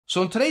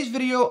So in today's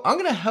video, I'm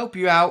going to help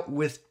you out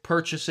with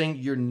purchasing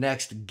your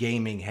next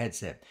gaming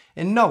headset.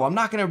 And no, I'm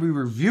not going to be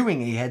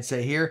reviewing a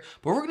headset here,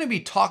 but we're going to be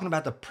talking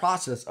about the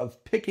process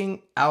of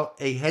picking out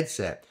a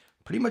headset.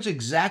 Pretty much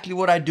exactly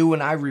what I do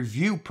when I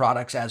review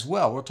products as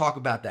well. We'll talk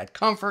about that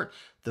comfort,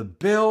 the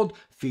build,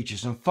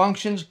 features and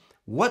functions,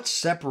 what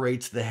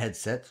separates the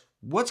headsets,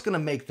 what's going to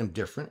make them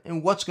different,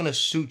 and what's going to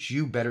suit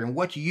you better, and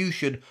what you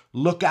should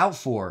look out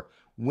for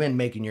when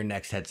making your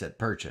next headset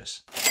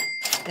purchase.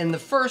 And the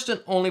first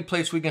and only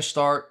place we can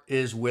start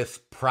is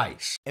with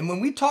price. And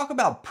when we talk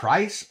about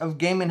price of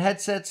gaming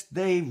headsets,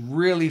 they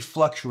really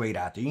fluctuate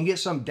out there. You can get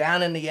some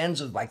down in the ends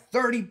of like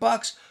 30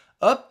 bucks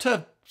up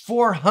to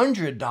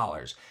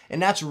 $400.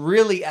 And that's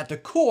really at the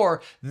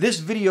core. This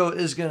video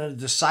is going to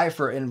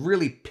decipher and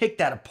really pick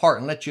that apart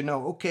and let you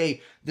know,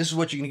 okay, this is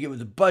what you're going to get with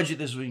the budget.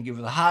 This is what you can get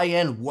with the high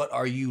end. What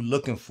are you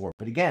looking for?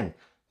 But again,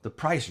 the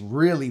price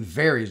really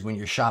varies when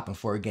you're shopping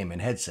for a gaming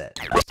headset.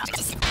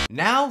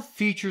 Now,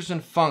 features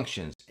and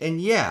functions. And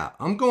yeah,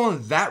 I'm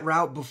going that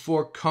route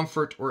before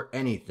comfort or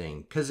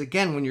anything. Because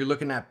again, when you're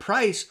looking at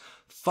price,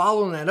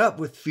 following that up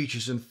with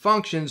features and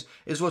functions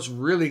is what's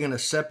really going to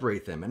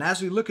separate them. And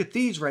as we look at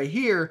these right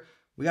here,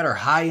 we got our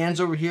high ends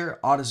over here,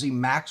 Odyssey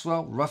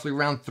Maxwell, roughly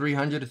around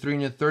 300 to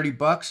 330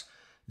 bucks.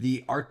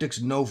 The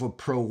Arctis Nova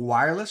Pro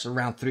Wireless,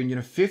 around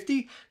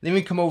 350. Then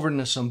we come over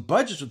into some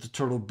budgets with the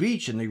Turtle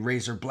Beach and the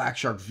Razer Black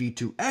Shark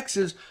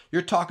V2Xs.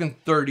 You're talking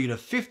 30 to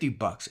 50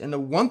 bucks. And the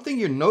one thing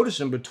you're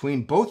noticing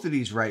between both of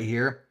these right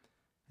here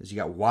is you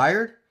got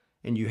wired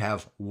and you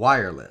have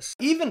wireless.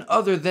 Even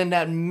other than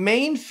that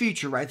main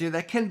feature right there,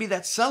 that can be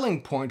that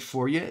selling point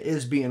for you,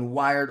 is being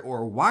wired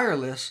or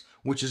wireless,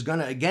 which is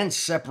gonna, again,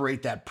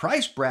 separate that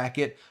price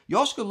bracket. You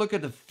also could look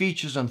at the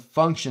features and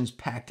functions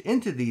packed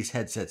into these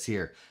headsets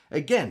here.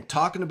 Again,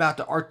 talking about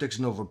the Arctis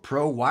Nova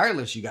Pro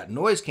Wireless, you got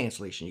noise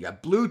cancellation, you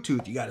got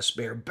Bluetooth, you got a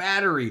spare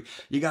battery,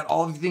 you got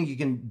all the things you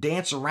can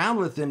dance around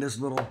with in this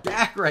little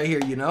DAC right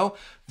here, you know?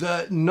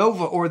 The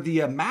Nova or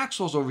the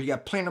Maxwell's over, you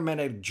got planar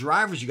magnetic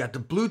drivers, you got the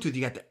Bluetooth,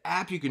 you got the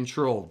app you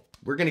control.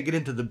 We're gonna get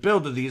into the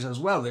build of these as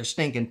well. They're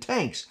stinking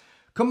tanks.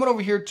 Coming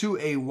over here to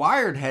a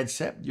wired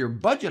headset, your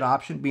budget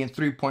option being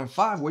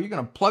 3.5, where you're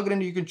going to plug it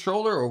into your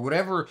controller or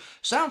whatever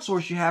sound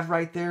source you have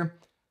right there,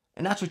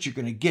 and that's what you're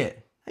going to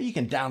get. Now, you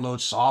can download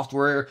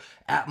software,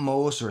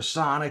 Atmos or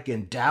Sonic,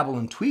 and dabble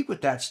and tweak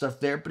with that stuff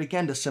there, but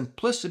again, the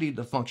simplicity,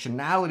 the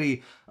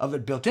functionality of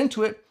it built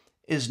into it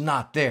is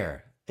not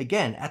there.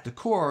 Again, at the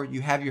core,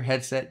 you have your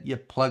headset, you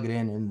plug it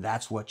in, and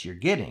that's what you're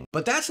getting.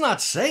 But that's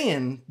not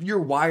saying your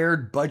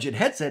wired budget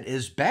headset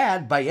is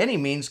bad by any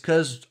means,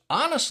 because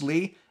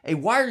honestly, a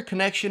wired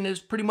connection is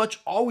pretty much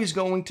always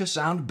going to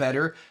sound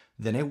better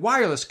than a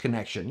wireless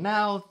connection.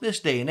 Now, this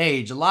day and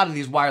age, a lot of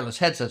these wireless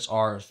headsets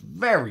are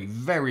very,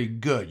 very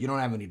good. You don't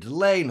have any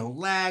delay, no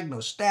lag, no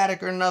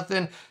static or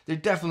nothing. They're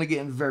definitely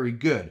getting very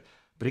good.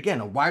 But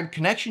again, a wired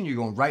connection, you're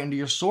going right into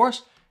your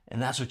source,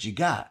 and that's what you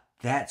got.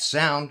 That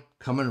sound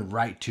coming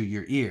right to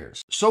your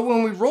ears. So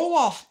when we roll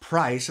off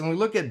price and we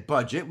look at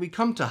budget, we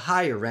come to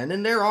higher end,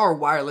 and there are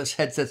wireless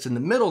headsets in the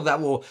middle that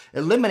will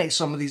eliminate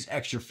some of these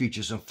extra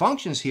features and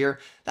functions here.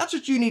 That's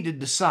what you need to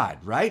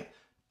decide, right?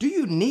 Do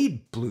you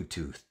need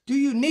Bluetooth? Do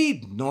you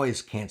need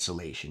noise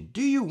cancellation?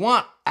 Do you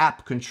want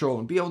app control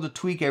and be able to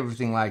tweak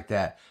everything like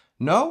that?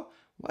 No?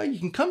 Well, you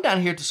can come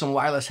down here to some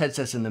wireless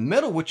headsets in the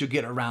middle, which you'll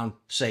get around,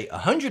 say,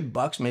 100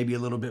 bucks, maybe a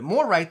little bit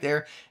more right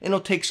there, and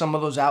it'll take some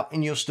of those out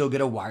and you'll still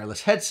get a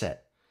wireless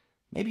headset.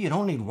 Maybe you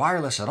don't need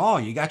wireless at all.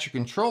 You got your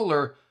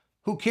controller.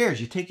 Who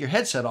cares? You take your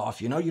headset off,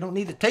 you know? You don't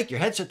need to take your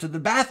headset to the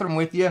bathroom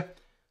with you.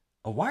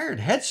 A wired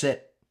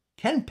headset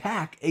can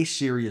pack a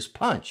serious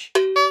punch.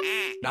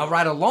 Now,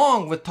 right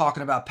along with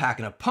talking about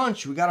packing a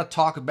punch, we got to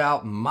talk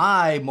about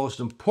my most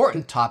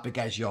important topic,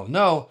 as y'all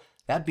know,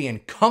 that being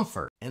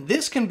comfort. And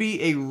this can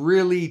be a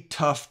really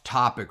tough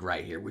topic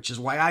right here, which is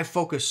why I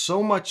focus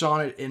so much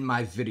on it in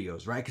my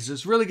videos, right? Because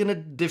it's really going to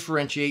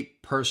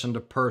differentiate person to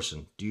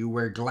person. Do you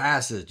wear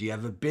glasses? Do you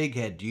have a big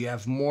head? Do you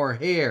have more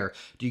hair?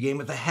 Do you game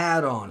with a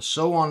hat on?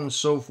 So on and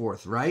so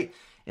forth, right?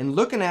 And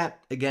looking at,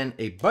 again,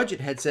 a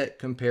budget headset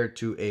compared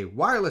to a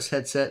wireless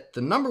headset, the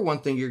number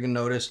one thing you're going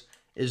to notice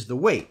is the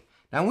weight.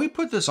 Now, when we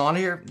put this on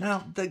here,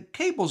 now the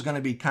cable's going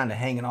to be kind of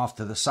hanging off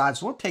to the side,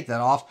 so we'll take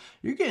that off.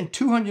 You're getting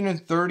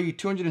 230,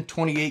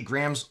 228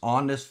 grams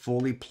on this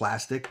fully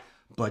plastic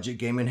budget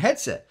gaming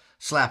headset.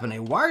 Slapping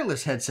a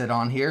wireless headset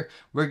on here,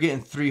 we're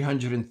getting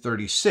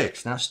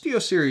 336. Now,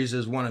 SteelSeries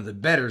is one of the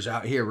betters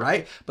out here,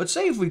 right? But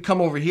say if we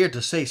come over here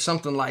to say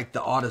something like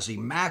the Odyssey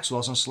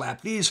Maxwells and slap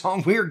these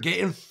on, we're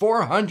getting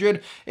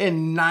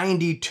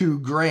 492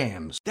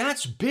 grams.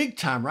 That's big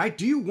time, right?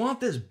 Do you want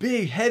this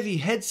big, heavy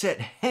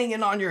headset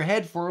hanging on your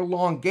head for a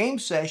long game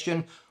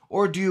session?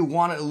 or do you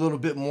want it a little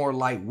bit more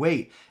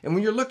lightweight? And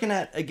when you're looking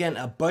at, again,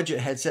 a budget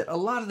headset, a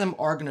lot of them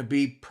are going to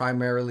be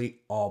primarily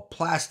all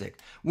plastic.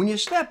 When you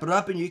step it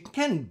up, and you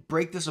can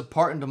break this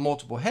apart into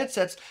multiple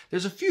headsets,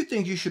 there's a few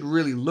things you should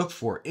really look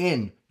for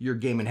in your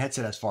gaming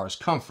headset as far as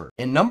comfort.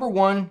 And number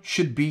one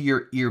should be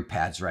your ear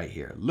pads right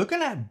here.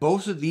 Looking at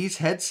both of these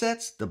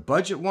headsets, the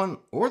budget one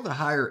or the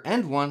higher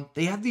end one,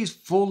 they have these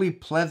fully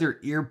pleather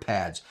ear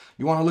pads.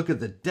 You want to look at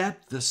the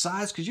depth, the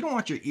size, because you don't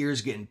want your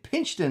ears getting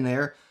pinched in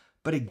there.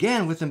 But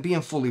again, with them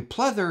being fully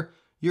pleather,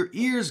 your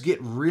ears get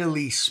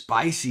really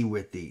spicy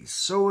with these.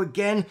 So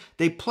again,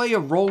 they play a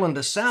role in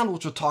the sound,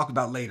 which we'll talk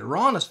about later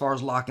on as far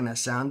as locking that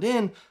sound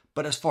in.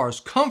 But as far as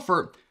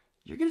comfort,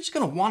 you're just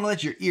going to want to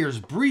let your ears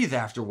breathe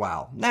after a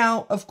while.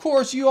 Now, of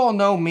course, you all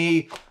know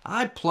me.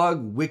 I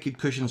plug Wicked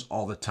Cushions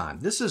all the time.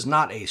 This is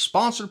not a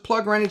sponsored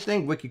plug or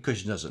anything. Wicked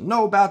Cushions doesn't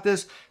know about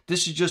this.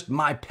 This is just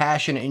my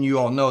passion, and you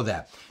all know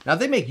that. Now,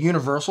 they make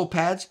universal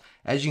pads.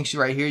 As you can see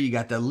right here, you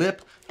got the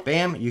lip.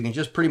 Bam, you can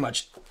just pretty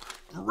much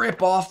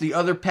rip off the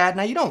other pad.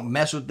 Now, you don't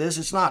mess with this.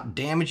 It's not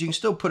damaged. You can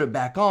still put it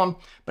back on.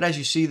 But as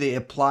you see, they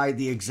apply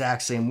the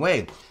exact same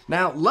way.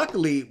 Now,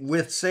 luckily,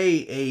 with,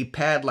 say, a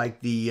pad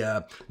like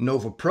the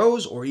Nova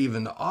Pros or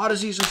even the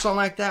Odysseys or something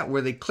like that,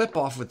 where they clip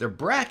off with their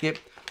bracket,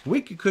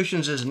 Wicked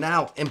Cushions is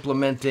now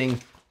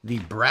implementing the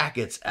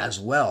brackets as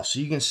well. So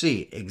you can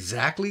see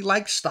exactly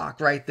like stock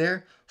right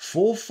there,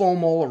 full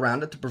foam all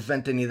around it to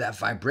prevent any of that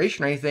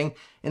vibration or anything,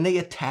 and they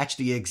attach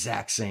the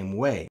exact same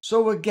way.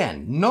 So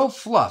again, no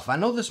fluff. I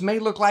know this may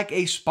look like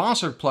a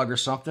sponsored plug or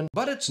something,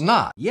 but it's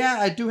not. Yeah,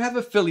 I do have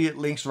affiliate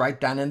links right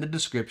down in the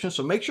description,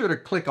 so make sure to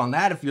click on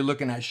that if you're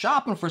looking at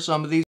shopping for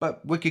some of these,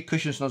 but Wicked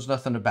Cushions knows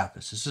nothing about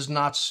this. This is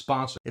not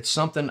sponsored. It's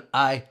something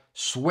I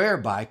swear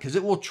by, because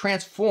it will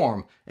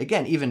transform,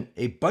 again, even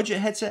a budget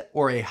headset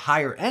or a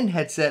higher end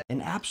headset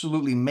and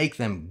absolutely make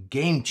them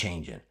game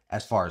changing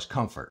as far as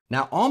comfort.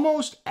 Now,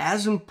 almost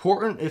as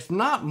important, if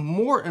not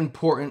more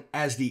important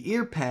as the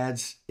ear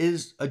pads,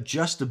 is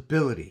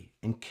adjustability.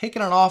 And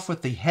kicking it off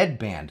with the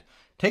headband,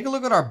 take a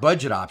look at our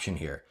budget option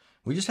here.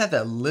 We just have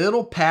that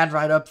little pad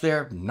right up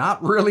there,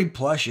 not really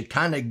plush. It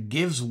kind of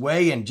gives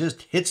way and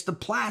just hits the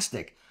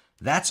plastic.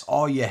 That's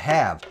all you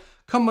have.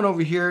 Coming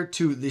over here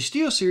to the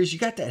Steel Series, you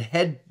got that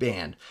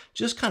headband.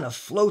 Just kind of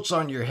floats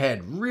on your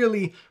head.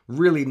 Really,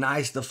 really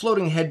nice. The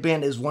floating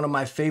headband is one of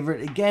my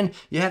favorite. Again,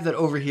 you have that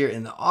over here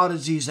in the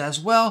Odysseys as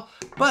well.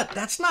 But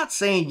that's not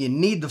saying you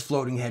need the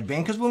floating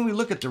headband, because when we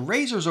look at the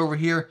Razors over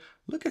here,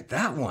 look at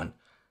that one.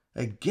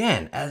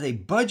 Again, as a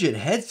budget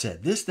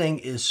headset, this thing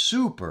is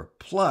super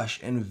plush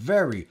and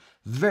very,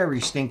 very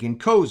stinking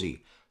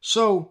cozy.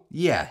 So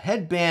yeah,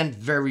 headband,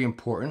 very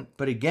important.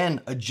 But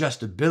again,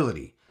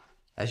 adjustability.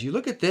 As you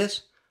look at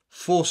this,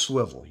 full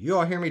swivel. You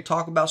all hear me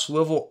talk about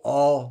swivel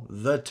all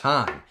the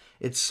time.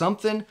 It's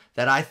something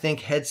that I think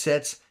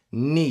headsets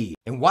need.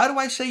 And why do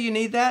I say you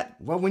need that?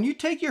 Well, when you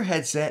take your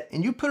headset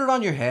and you put it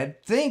on your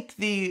head, think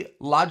the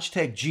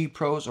Logitech G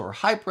Pros or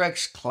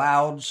HyperX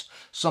Clouds,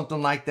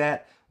 something like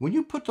that. When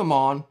you put them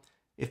on,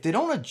 if they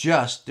don't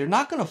adjust, they're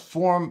not going to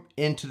form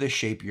into the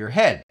shape of your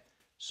head.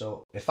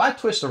 So if I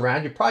twist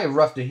around, you're probably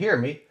rough to hear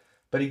me.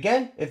 But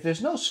again, if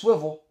there's no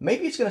swivel,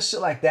 maybe it's going to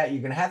sit like that.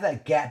 You're going to have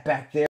that gap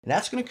back there, and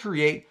that's going to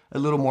create a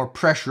little more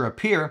pressure up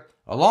here,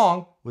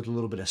 along with a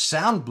little bit of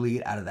sound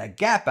bleed out of that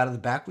gap out of the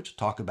back, which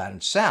we'll talk about in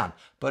sound.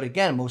 But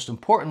again, most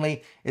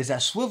importantly, is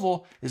that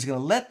swivel is going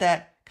to let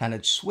that kind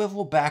of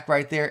swivel back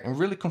right there and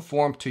really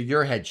conform to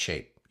your head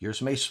shape. Yours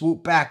may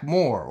swoop back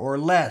more or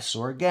less,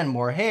 or again,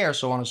 more hair,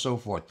 so on and so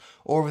forth.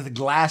 Or with the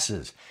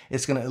glasses,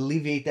 it's going to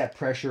alleviate that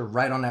pressure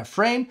right on that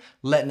frame,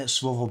 letting it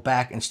swivel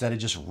back instead of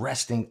just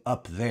resting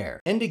up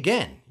there. And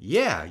again,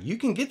 yeah, you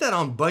can get that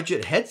on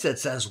budget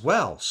headsets as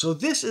well. So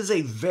this is a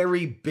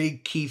very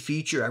big key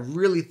feature I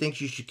really think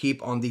you should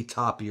keep on the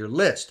top of your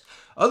list.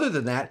 Other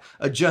than that,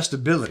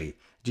 adjustability.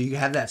 Do you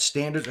have that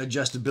standard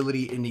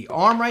adjustability in the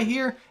arm right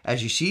here?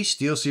 As you see,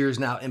 SteelSeries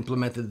now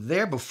implemented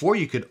there. Before,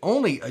 you could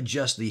only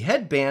adjust the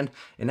headband.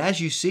 And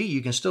as you see,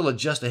 you can still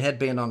adjust the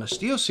headband on the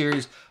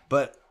SteelSeries,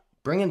 but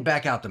bringing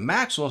back out the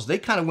Maxwells, they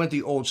kind of went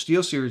the old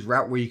SteelSeries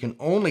route where you can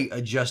only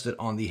adjust it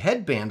on the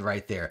headband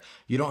right there.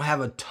 You don't have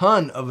a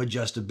ton of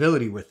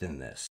adjustability within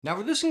this. Now,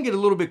 where this can get a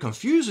little bit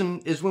confusing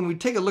is when we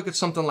take a look at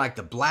something like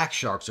the Black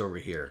Sharks over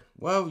here.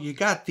 Well, you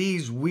got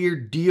these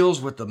weird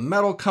deals with the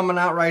metal coming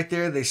out right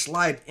there. They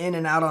slide in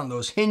and out on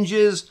those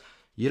hinges.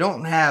 You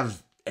don't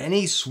have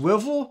any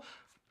swivel,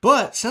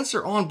 but since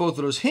they're on both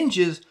of those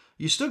hinges,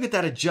 you still get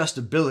that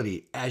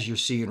adjustability as you're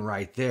seeing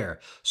right there.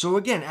 So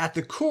again, at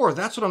the core,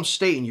 that's what I'm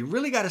stating. You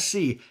really got to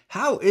see,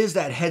 how is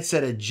that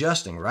headset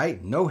adjusting,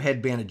 right? No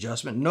headband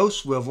adjustment, no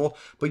swivel,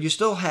 but you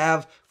still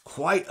have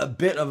quite a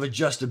bit of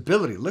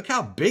adjustability. Look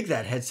how big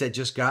that headset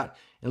just got,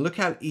 and look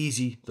how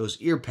easy those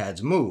ear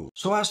pads move.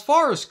 So as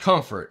far as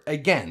comfort,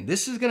 again,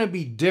 this is going to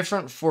be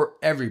different for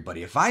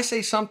everybody. If I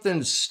say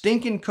something's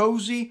stinking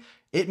cozy,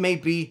 it may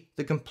be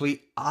the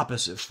complete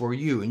opposite for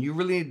you. And you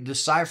really need to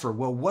decipher,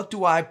 well, what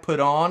do I put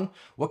on?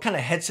 What kind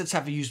of headsets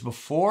have I used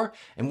before?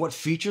 And what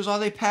features are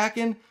they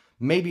packing?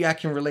 maybe I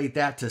can relate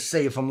that to,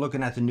 say, if I'm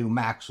looking at the new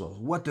Maxwells,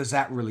 what does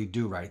that really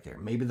do right there?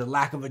 Maybe the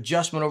lack of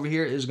adjustment over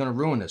here is going to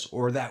ruin this,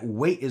 or that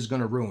weight is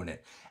going to ruin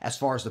it. As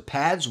far as the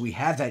pads, we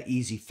have that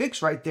easy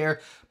fix right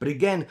there. But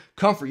again,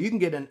 comfort, you can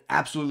get an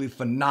absolutely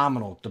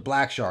phenomenal, the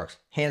Black Sharks,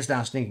 hands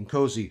down stinking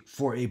cozy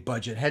for a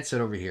budget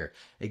headset over here.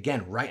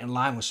 Again, right in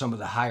line with some of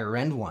the higher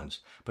end ones,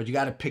 but you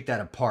got to pick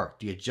that apart.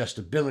 The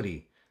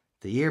adjustability,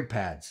 the ear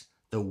pads,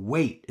 the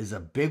weight is a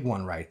big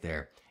one right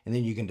there. And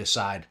then you can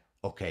decide,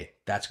 okay,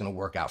 that's going to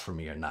work out for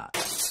me or not.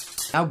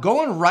 Now,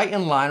 going right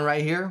in line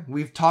right here,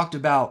 we've talked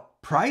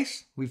about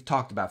price, we've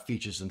talked about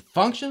features and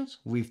functions,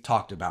 we've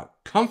talked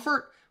about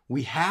comfort.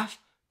 We have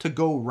to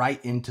go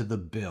right into the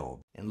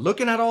build. And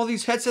looking at all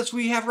these headsets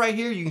we have right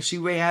here, you can see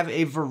we have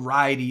a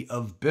variety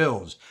of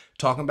builds.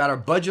 Talking about our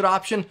budget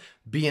option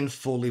being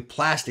fully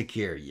plastic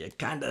here. You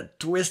kind of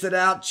twist it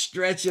out,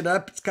 stretch it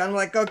up. It's kind of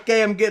like,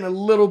 okay, I'm getting a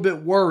little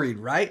bit worried,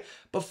 right?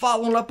 But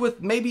following up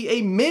with maybe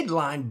a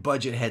midline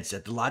budget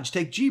headset, the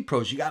Logitech G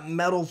Pros. You got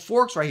metal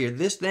forks right here.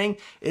 This thing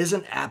is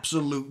an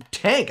absolute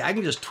tank. I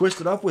can just twist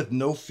it up with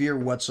no fear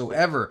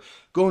whatsoever.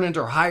 Going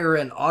into our higher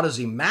end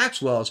Odyssey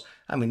Maxwells,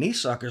 I mean,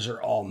 these suckers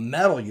are all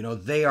metal. You know,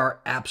 they are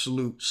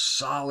absolute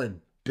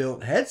solid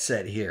built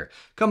headset here.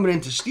 Coming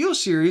into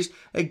SteelSeries,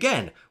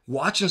 again,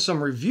 watching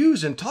some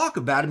reviews and talk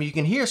about them, you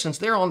can hear, since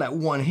they're on that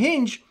one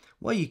hinge,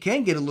 well, you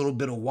can get a little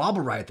bit of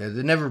wobble right there.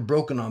 They're never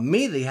broken on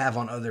me, they have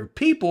on other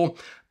people.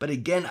 But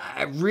again,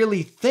 I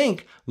really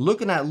think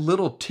looking at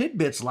little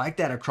tidbits like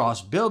that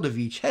across build of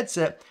each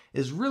headset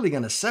is really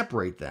going to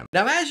separate them.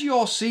 Now, as you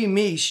all see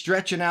me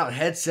stretching out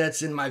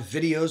headsets in my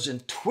videos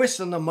and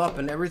twisting them up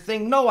and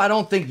everything, no, I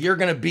don't think you're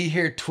going to be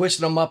here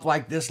twisting them up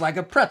like this like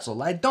a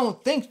pretzel. I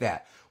don't think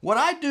that. What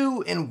I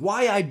do and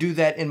why I do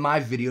that in my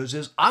videos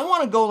is I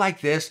want to go like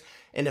this,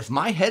 and if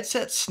my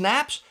headset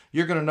snaps,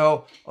 you're going to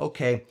know,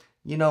 okay,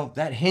 you know,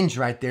 that hinge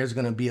right there is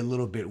going to be a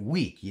little bit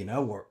weak, you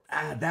know, or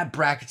that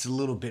bracket's a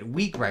little bit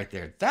weak right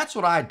there. That's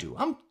what I do.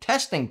 I'm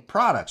testing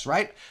products,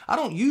 right? I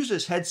don't use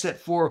this headset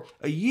for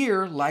a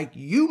year like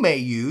you may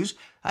use.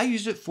 I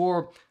use it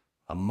for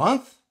a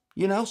month,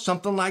 you know,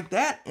 something like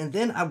that. And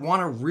then I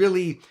want to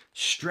really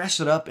stress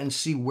it up and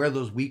see where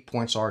those weak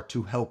points are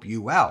to help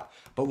you out.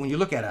 But when you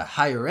look at a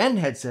higher end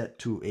headset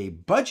to a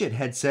budget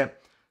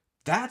headset,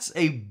 that's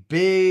a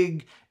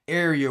big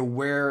area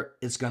where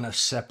it's going to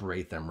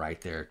separate them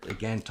right there.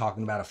 Again,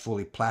 talking about a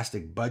fully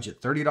plastic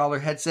budget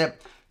 $30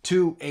 headset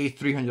to a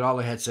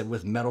 $300 headset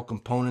with metal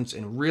components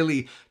and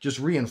really just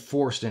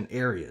reinforced in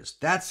areas.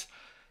 That's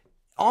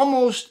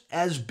almost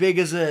as big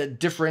as a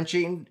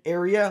differentiating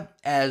area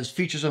as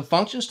features and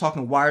functions,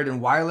 talking wired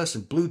and wireless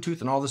and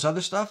Bluetooth and all this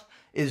other stuff,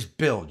 is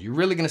build. You're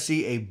really going to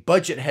see a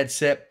budget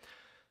headset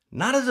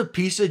not as a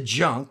piece of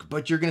junk,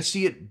 but you're going to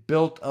see it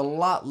built a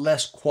lot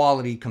less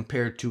quality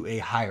compared to a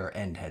higher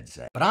end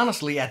headset. But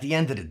honestly, at the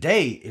end of the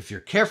day, if you're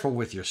careful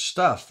with your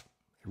stuff,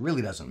 it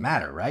really doesn't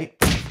matter, right?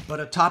 But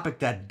a topic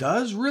that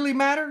does really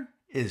matter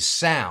is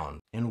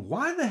sound. And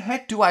why the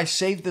heck do I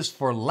save this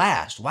for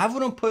last? Why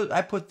wouldn't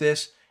I put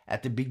this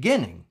at the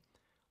beginning?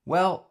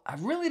 Well, I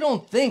really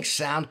don't think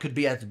sound could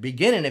be at the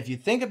beginning. If you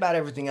think about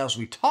everything else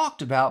we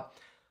talked about,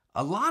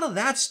 a lot of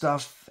that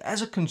stuff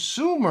as a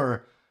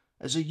consumer,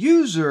 as a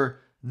user,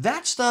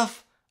 that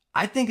stuff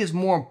I think is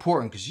more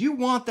important because you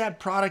want that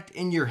product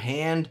in your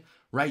hand,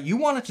 right? You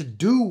want it to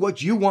do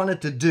what you want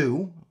it to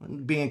do,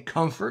 being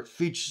comfort,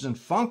 features and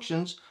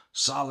functions,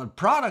 solid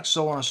products,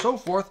 so on and so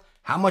forth.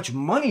 How much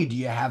money do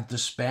you have to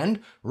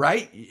spend,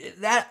 right?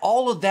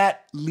 All of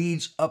that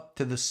leads up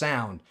to the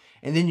sound.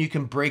 And then you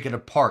can break it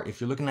apart. If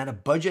you're looking at a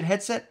budget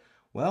headset,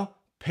 well,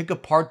 pick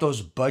apart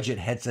those budget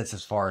headsets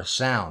as far as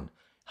sound.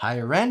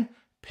 Higher end,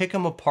 pick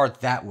them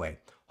apart that way.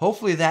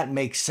 Hopefully that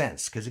makes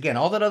sense, because again,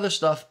 all that other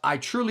stuff I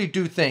truly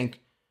do think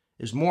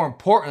is more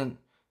important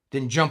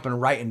than jumping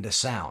right into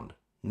sound.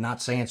 I'm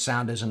not saying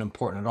sound isn't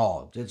important at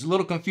all. It's a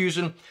little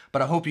confusing,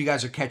 but I hope you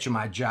guys are catching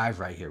my jive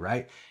right here,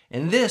 right?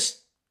 And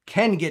this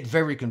can get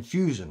very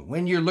confusing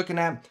when you're looking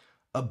at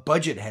a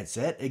budget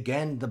headset.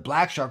 Again, the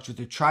Black Sharks with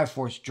the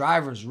Triforce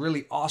drivers,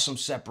 really awesome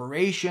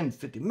separation,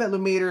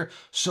 50mm,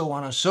 so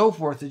on and so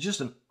forth. It's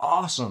just an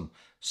awesome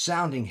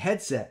sounding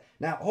headset.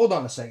 Now, hold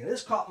on a second.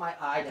 This caught my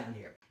eye down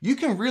here. You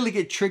can really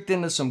get tricked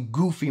into some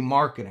goofy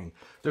marketing.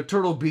 The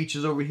Turtle Beach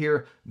is over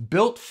here,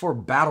 built for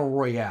Battle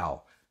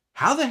Royale.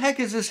 How the heck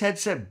is this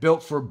headset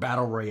built for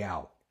Battle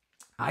Royale?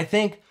 I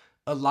think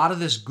a lot of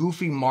this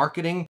goofy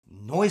marketing,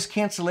 noise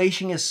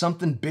cancellation is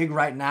something big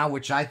right now,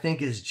 which I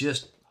think is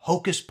just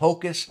hocus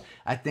pocus.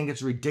 I think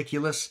it's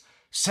ridiculous.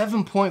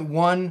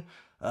 7.1,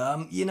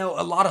 you know,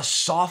 a lot of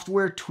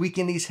software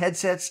tweaking these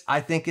headsets, I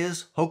think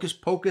is hocus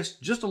pocus,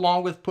 just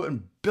along with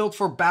putting built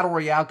for Battle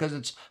Royale because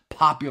it's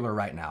popular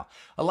right now.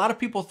 A lot of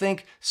people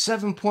think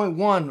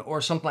 7.1 or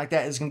something like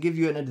that is going to give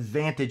you an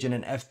advantage in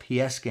an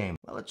FPS game.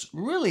 Well, it's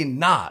really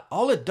not.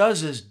 All it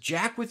does is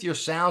jack with your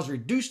sounds,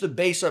 reduce the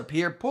bass up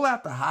here, pull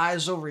out the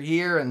highs over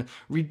here, and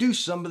reduce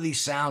some of these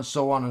sounds,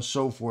 so on and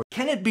so forth.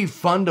 Can it be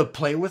fun to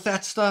play with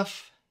that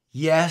stuff?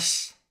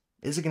 Yes.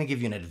 Is it going to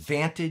give you an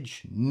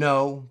advantage?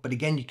 No. But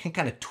again, you can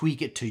kind of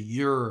tweak it to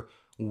your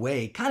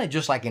way, kind of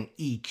just like an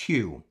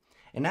EQ.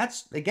 And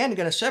that's, again,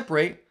 going to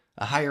separate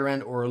a higher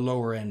end or a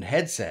lower end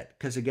headset.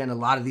 Because again, a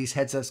lot of these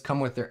headsets come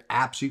with their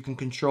apps, so you can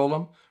control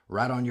them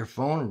right on your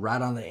phone,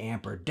 right on the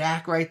amp or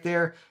DAC right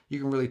there. You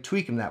can really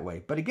tweak them that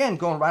way. But again,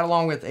 going right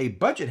along with a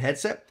budget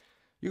headset,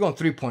 you're going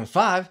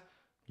 3.5.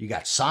 You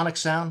got sonic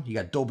sound, you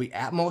got Dolby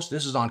Atmos.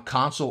 This is on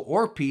console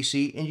or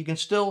PC, and you can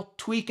still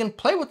tweak and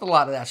play with a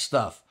lot of that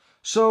stuff.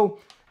 So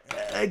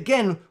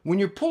again, when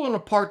you're pulling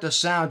apart the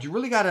sound, you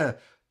really got to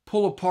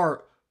pull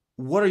apart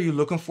what are you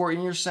looking for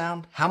in your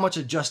sound? How much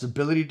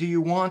adjustability do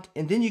you want?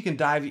 And then you can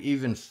dive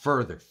even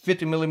further.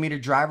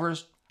 50mm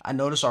drivers, I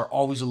notice, are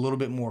always a little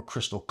bit more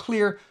crystal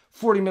clear.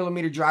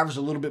 40mm drivers,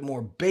 a little bit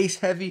more bass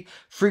heavy.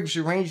 Frequency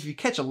range, if you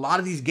catch a lot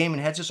of these gaming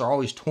headsets, are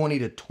always 20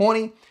 to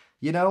 20.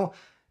 You know,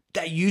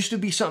 that used to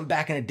be something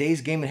back in the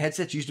days. Gaming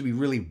headsets used to be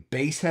really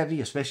bass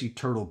heavy, especially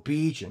Turtle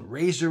Beach and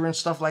Razer and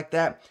stuff like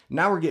that.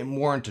 Now we're getting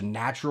more into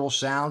natural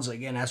sounds.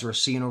 Again, as we're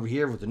seeing over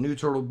here with the new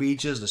Turtle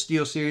Beaches, the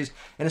Steel Series,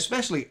 and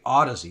especially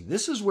Odyssey.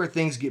 This is where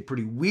things get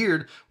pretty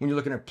weird when you're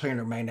looking at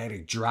planar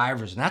magnetic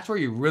drivers. And that's where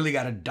you really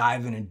got to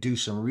dive in and do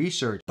some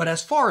research. But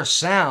as far as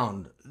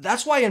sound,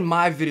 that's why in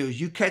my videos,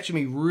 you catch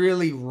me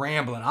really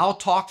rambling. I'll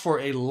talk for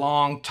a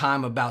long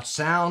time about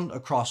sound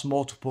across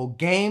multiple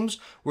games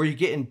where you're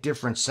getting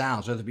different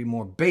sounds, whether it be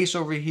more bass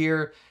over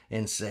here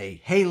in,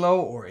 say, Halo,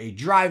 or a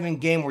driving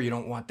game where you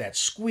don't want that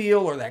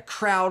squeal or that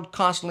crowd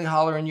constantly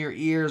hollering in your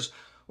ears,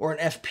 or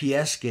an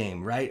FPS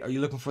game, right? Are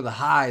you looking for the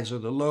highs or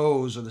the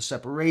lows or the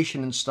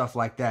separation and stuff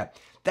like that?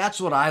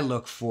 That's what I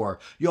look for.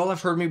 You all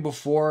have heard me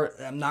before.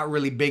 I'm not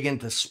really big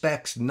into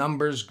specs,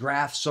 numbers,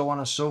 graphs, so on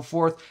and so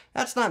forth.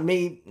 That's not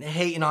me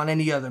hating on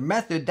any other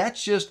method.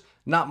 That's just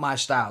not my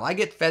style. I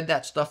get fed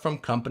that stuff from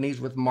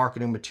companies with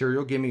marketing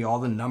material. Give me all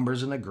the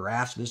numbers and the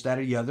graphs, this, that,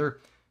 or the other.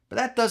 But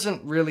that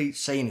doesn't really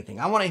say anything.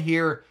 I want to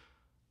hear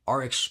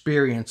our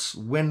experience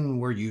when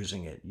we're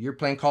using it. You're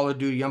playing Call of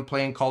Duty, I'm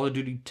playing Call of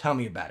Duty. Tell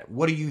me about it.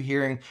 What are you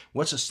hearing?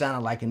 What's it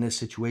sounding like in this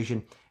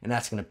situation? And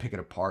that's going to pick it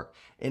apart.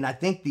 And I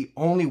think the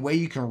only way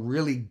you can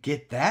really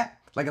get that,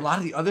 like a lot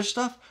of the other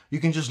stuff, you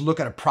can just look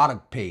at a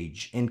product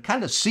page and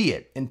kind of see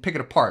it and pick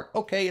it apart.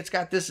 Okay, it's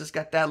got this, it's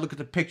got that. Look at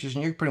the pictures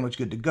and you're pretty much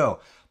good to go.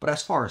 But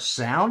as far as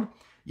sound,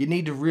 you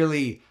need to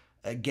really,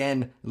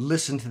 again,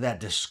 listen to that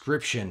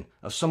description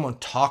of someone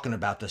talking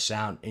about the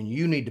sound, and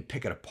you need to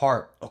pick it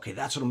apart. Okay,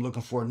 that's what I'm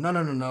looking for.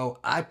 No.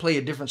 I play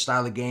a different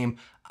style of game.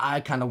 I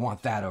kind of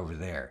want that over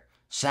there.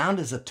 Sound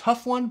is a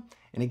tough one,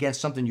 and again,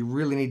 something you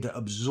really need to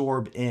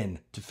absorb in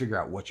to figure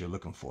out what you're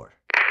looking for.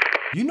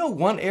 You know,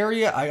 one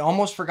area I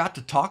almost forgot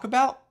to talk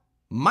about?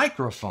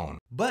 Microphone.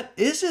 But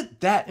is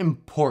it that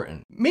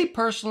important? Me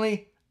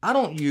personally, I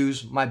don't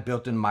use my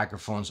built-in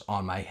microphones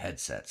on my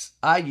headsets.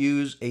 I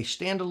use a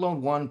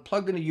standalone one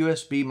plugged into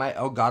USB, my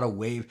Elgato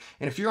Wave.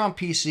 And if you're on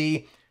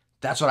PC,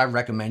 that's what I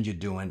recommend you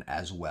doing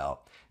as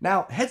well.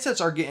 Now,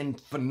 headsets are getting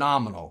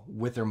phenomenal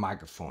with their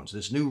microphones.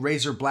 This new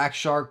Razer Black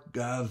Shark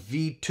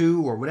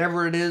V2 or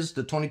whatever it is,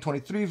 the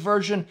 2023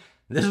 version,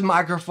 this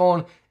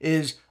microphone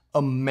is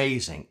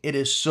amazing. It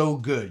is so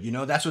good. You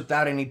know, that's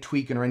without any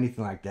tweaking or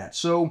anything like that.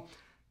 So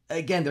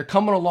again, they're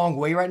coming a long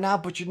way right now,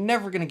 but you're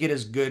never going to get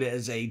as good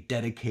as a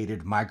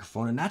dedicated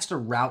microphone. And that's the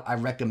route I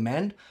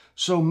recommend.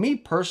 So me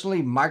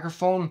personally,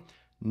 microphone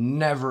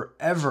never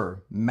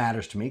ever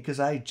matters to me because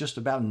I just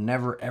about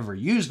never ever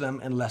use them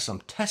unless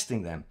I'm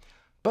testing them.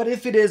 But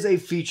if it is a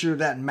feature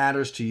that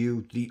matters to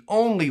you, the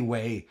only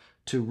way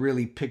to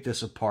really pick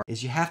this apart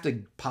is you have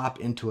to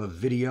pop into a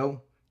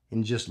video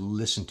and just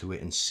listen to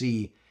it and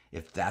see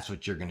if that's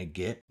what you're gonna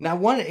get. Now,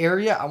 one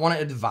area I wanna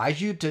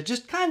advise you to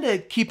just kind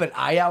of keep an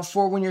eye out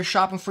for when you're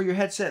shopping for your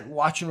headset,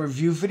 watching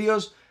review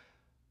videos,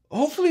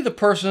 hopefully the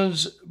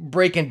person's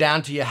breaking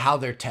down to you how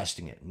they're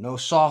testing it. No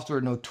software,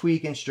 no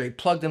tweaking, straight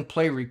plugged and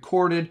play,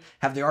 recorded.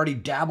 Have they already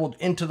dabbled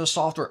into the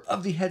software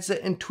of the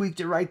headset and tweaked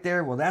it right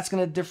there? Well, that's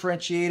gonna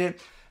differentiate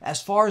it.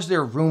 As far as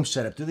their room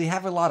setup, do they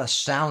have a lot of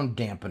sound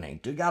dampening?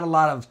 Do they got a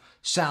lot of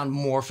sound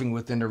morphing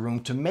within the room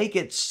to make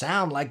it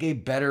sound like a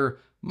better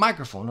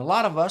microphone? A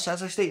lot of us,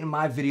 as I state in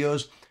my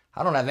videos,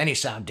 I don't have any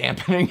sound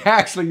dampening,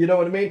 actually, you know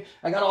what I mean?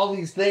 I got all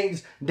these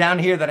things down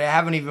here that I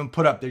haven't even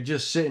put up. They're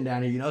just sitting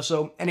down here, you know?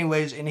 So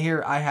anyways, in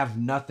here, I have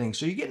nothing.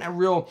 So you're getting a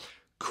real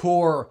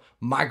core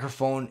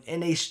microphone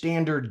in a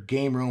standard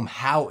game room.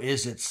 How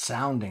is it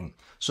sounding?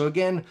 So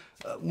again,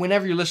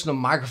 whenever you listen to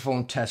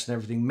microphone tests and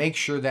everything, make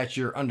sure that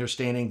you're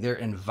understanding their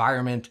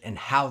environment and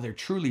how they're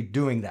truly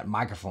doing that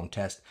microphone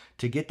test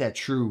to get that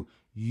true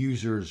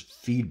user's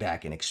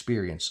feedback and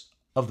experience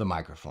of the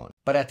microphone.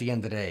 But at the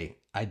end of the day,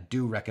 I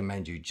do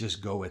recommend you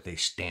just go with a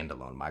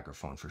standalone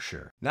microphone for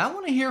sure. Now I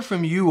want to hear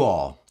from you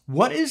all.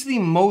 What is the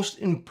most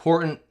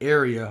important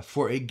area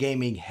for a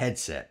gaming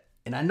headset?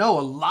 And I know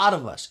a lot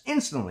of us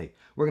instantly,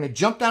 we're going to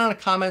jump down in the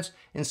comments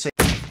and say,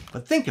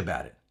 but think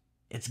about it.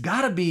 It's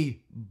got to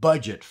be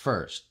budget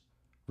first,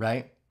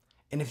 right?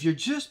 And if you're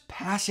just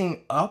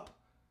passing up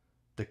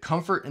the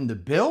comfort and the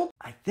build,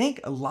 I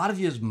think a lot of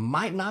you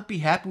might not be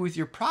happy with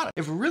your product.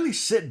 If we really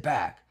sit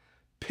back,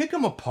 pick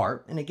them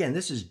apart, and again,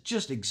 this is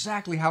just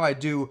exactly how I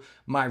do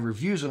my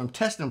reviews when I'm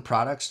testing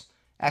products.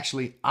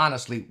 Actually,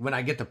 honestly, when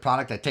I get the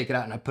product, I take it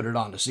out and I put it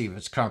on to see if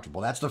it's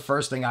comfortable. That's the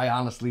first thing I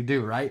honestly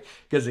do, right?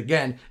 Because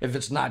again, if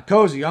it's not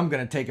cozy, I'm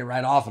going to take it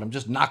right off and I'm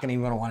just not going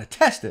to want to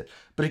test it.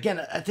 But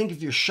again, I think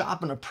if you're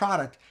shopping a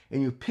product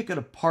and you pick it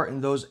apart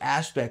in those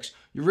aspects,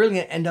 you're really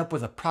going to end up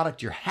with a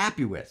product you're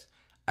happy with.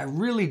 I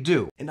really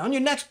do. And on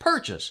your next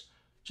purchase,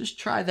 just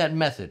try that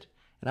method.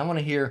 And I want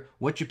to hear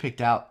what you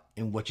picked out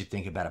and what you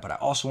think about it. But I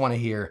also want to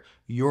hear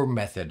your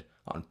method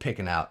on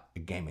picking out a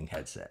gaming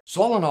headset.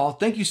 So all in all,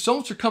 thank you so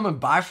much for coming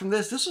by from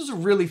this. This was a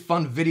really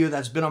fun video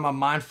that's been on my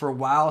mind for a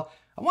while.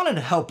 I wanted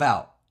to help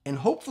out, and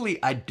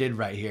hopefully I did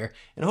right here,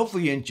 and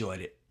hopefully you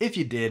enjoyed it. If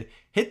you did,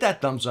 hit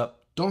that thumbs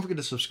up. Don't forget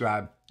to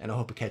subscribe, and I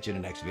hope to catch you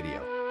in the next video.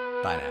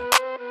 Bye now.